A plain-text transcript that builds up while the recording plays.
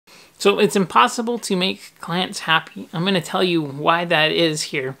So it's impossible to make clients happy. I'm going to tell you why that is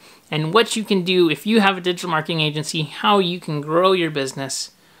here and what you can do if you have a digital marketing agency, how you can grow your business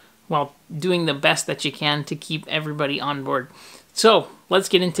while doing the best that you can to keep everybody on board. So let's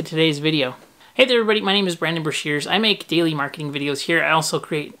get into today's video. Hey there everybody, my name is Brandon Brashears. I make daily marketing videos here. I also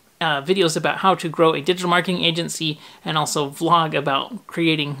create videos about how to grow a digital marketing agency and also vlog about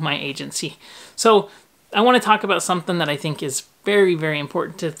creating my agency. So I want to talk about something that I think is very, very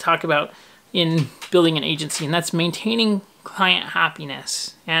important to talk about in building an agency, and that's maintaining client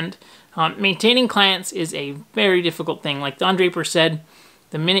happiness. And maintaining clients is a very difficult thing. Like Don Draper said,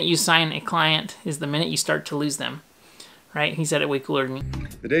 the minute you sign a client is the minute you start to lose them, right? He said it way cooler than me.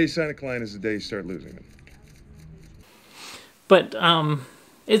 The day you sign a client is the day you start losing them. But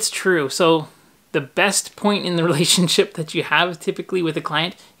it's true. So the best point in the relationship that you have typically with a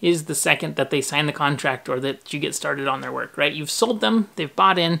client is the second that they sign the contract or that you get started on their work, right? You've sold them, they've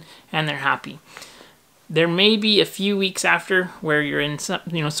bought in, and they're happy. There may be a few weeks after where you're in some,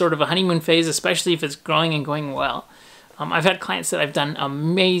 sort of a honeymoon phase, especially if it's growing and going well. I've had clients that I've done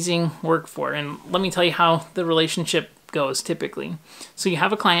amazing work for, and let me tell you how the relationship goes typically. So you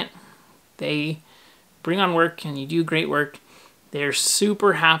have a client, they bring on work and you do great work. They're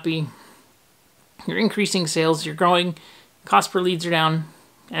super happy. You're increasing sales, you're growing, cost per leads are down,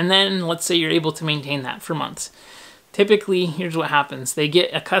 and then let's say you're able to maintain that for months. Typically, here's what happens. They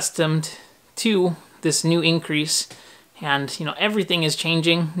get accustomed to this new increase, and everything is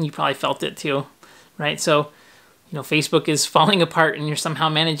changing. You probably felt it too, right? So, Facebook is falling apart and you're somehow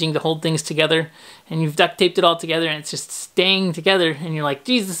managing to hold things together, and you've duct taped it all together and it's just staying together, and you're like,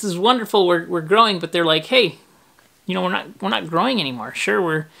 geez, this is wonderful, we're growing, but they're like, hey, we're not growing anymore. Sure,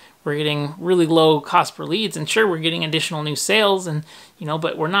 we're getting really low cost per leads, and sure, we're getting additional new sales, and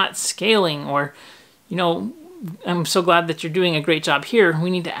but we're not scaling, or I'm so glad that you're doing a great job here.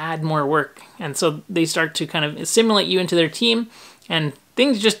 We need to add more work. And so they start to kind of assimilate you into their team, and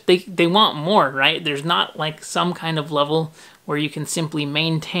things just, they want more, right? There's not like some kind of level where you can simply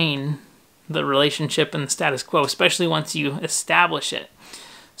maintain the relationship and the status quo, especially once you establish it.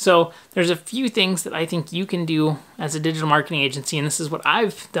 So there's a few things that I think you can do as a digital marketing agency, and this is what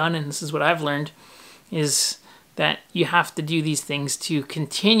I've done and this is what I've learned, is that you have to do these things to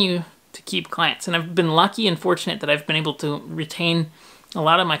continue to keep clients. And I've been lucky and fortunate that I've been able to retain a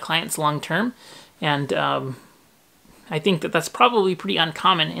lot of my clients long term, and I think that that's probably pretty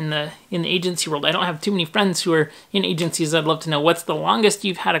uncommon in the agency world. I don't have too many friends who are in agencies. I'd love to know what's the longest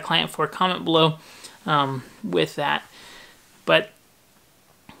you've had a client for. Comment below with that. But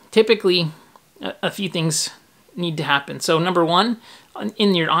typically, a few things need to happen. So number one,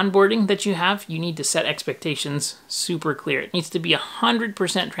 in your onboarding that you have, you need to set expectations super clear. It needs to be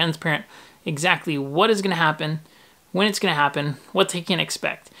 100% transparent exactly what is going to happen, when it's going to happen, what they can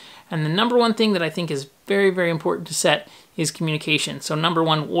expect. And the number one thing that I think is very, very important to set is communication. So number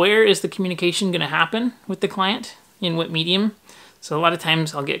one, where is the communication going to happen with the client? In what medium? So a lot of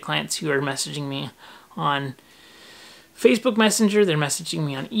times I'll get clients who are messaging me on Facebook Messenger, they're messaging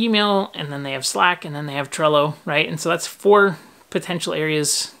me on email, and then they have Slack, and then they have Trello, right? And so that's 4 potential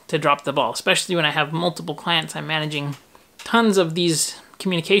areas to drop the ball, especially when I have multiple clients. I'm managing tons of these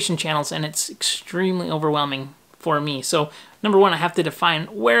communication channels, and it's extremely overwhelming for me. So number one, I have to define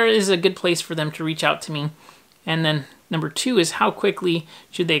where is a good place for them to reach out to me. And then number 2 is how quickly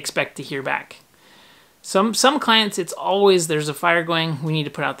should they expect to hear back. Some clients, it's always there's a fire going, we need to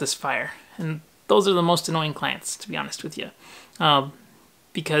put out this fire. And those are the most annoying clients, to be honest with you,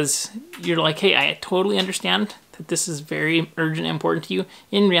 because you're like, hey, I totally understand that this is very urgent and important to you.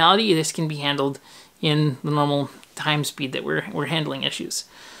 In reality, this can be handled in the normal time speed that we're handling issues.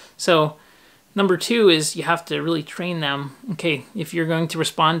 So number 2 is you have to really train them. Okay, if you're going to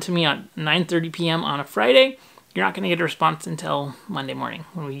respond to me at 9:30 p.m. on a Friday, you're not going to get a response until Monday morning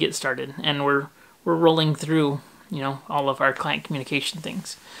when we get started, and we're rolling through all of our client communication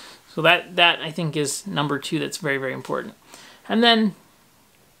things. So that I think is number 2 that's very, very important. And then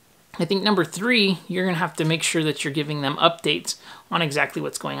I think number 3, you're going to have to make sure that you're giving them updates on exactly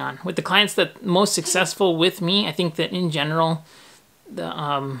what's going on. With the clients that most successful with me, I think that in general,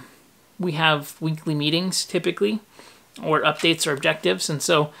 we have weekly meetings typically, or updates or objectives. And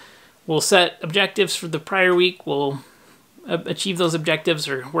so we'll set objectives for the prior week. We'll achieve those objectives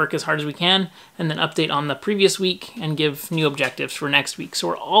or work as hard as we can, and then update on the previous week and give new objectives for next week. So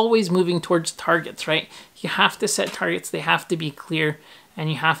we're always moving towards targets, right? You have to set targets. They have to be clear, and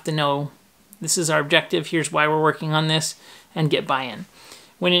you have to know this is our objective. Here's why we're working on this, and get buy-in.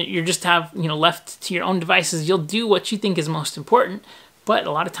 When you're just left to your own devices, you'll do what you think is most important, but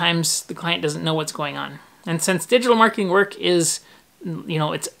a lot of times the client doesn't know what's going on. And since digital marketing work is,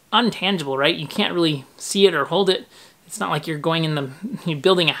 it's untangible, right? You can't really see it or hold it. It's not like you're going you're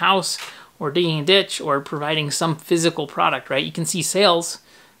building a house or digging a ditch or providing some physical product, right? You can see sales,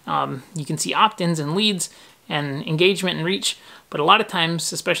 you can see opt-ins and leads and engagement and reach, but a lot of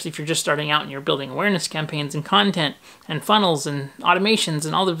times, especially if you're just starting out and you're building awareness campaigns and content and funnels and automations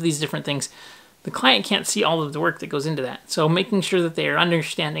and all of these different things, the client can't see all of the work that goes into that. So making sure that they are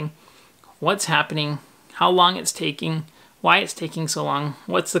understanding what's happening, how long it's taking, why it's taking so long,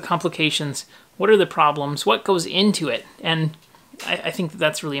 what's the complications, what are the problems, what goes into it. And I think that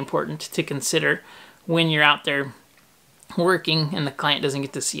that's really important to consider when you're out there working and the client doesn't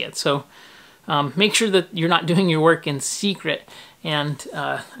get to see it. So make sure that you're not doing your work in secret. And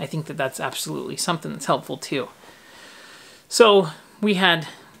I think that that's absolutely something that's helpful too. So you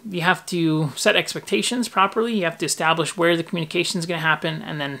have to set expectations properly. You have to establish where the communication is going to happen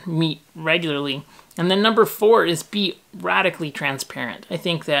and then meet regularly. And then number 4 is be radically transparent. I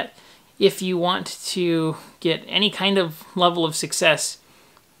think that if you want to get any kind of level of success,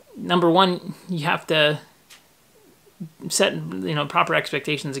 number 1, you have to set proper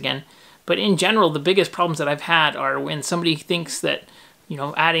expectations again. But in general, the biggest problems that I've had are when somebody thinks that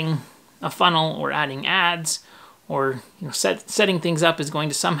adding a funnel or adding ads or setting things up is going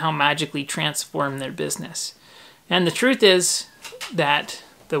to somehow magically transform their business. And the truth is that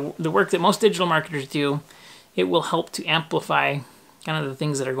the work that most digital marketers do, it will help to amplify kind of the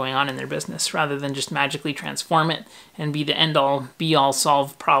things that are going on in their business rather than just magically transform it and be the end-all, be-all,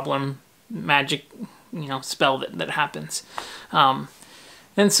 solve problem magic spell that happens. And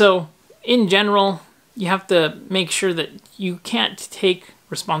so in general, you have to make sure that you can't take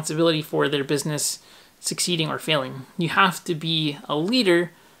responsibility for their business succeeding or failing. You have to be a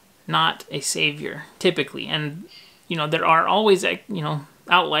leader, not a savior, typically. And there are always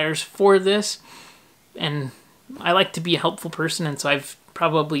outliers for this, and I like to be a helpful person, and so I've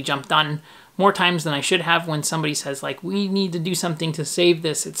probably jumped on more times than I should have when somebody says, like, we need to do something to save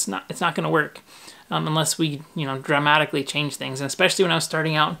this. It's not going to work unless we dramatically change things. And especially when I was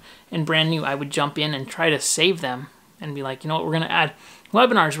starting out and brand new, I would jump in and try to save them and be like, we're going to add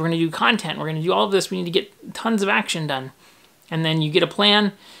webinars, we're going to do content, we're going to do all of this, we need to get tons of action done. And then you get a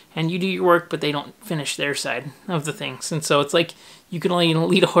plan and you do your work, but they don't finish their side of the things. And so it's like you can only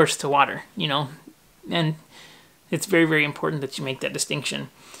lead a horse to water, and it's very, very important that you make that distinction.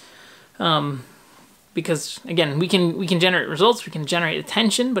 Because again, we can generate results, we can generate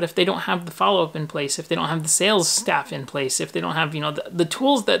attention, but if they don't have the follow-up in place, if they don't have the sales staff in place, if they don't have the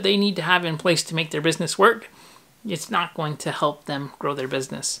tools that they need to have in place to make their business work, it's not going to help them grow their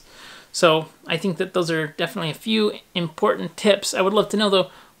business. So I think that those are definitely a few important tips. I would love to know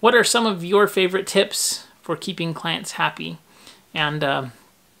though, what are some of your favorite tips for keeping clients happy? And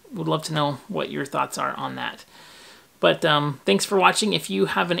would love to know what your thoughts are on that. But thanks for watching. If you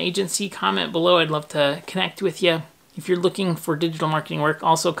have an agency, comment below. I'd love to connect with you. If you're looking for digital marketing work,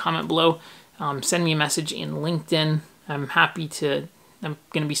 also comment below. Send me a message in LinkedIn. I'm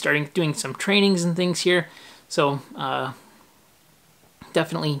going to be doing some trainings and things here. So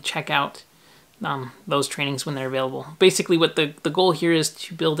definitely check out those trainings when they're available. Basically what the goal here is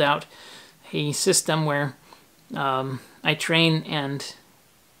to build out a system where I train and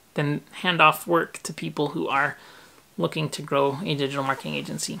then hand off work to people who are looking to grow a digital marketing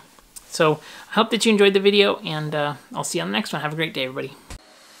agency. So I hope that you enjoyed the video, and I'll see you on the next one. Have a great day, everybody.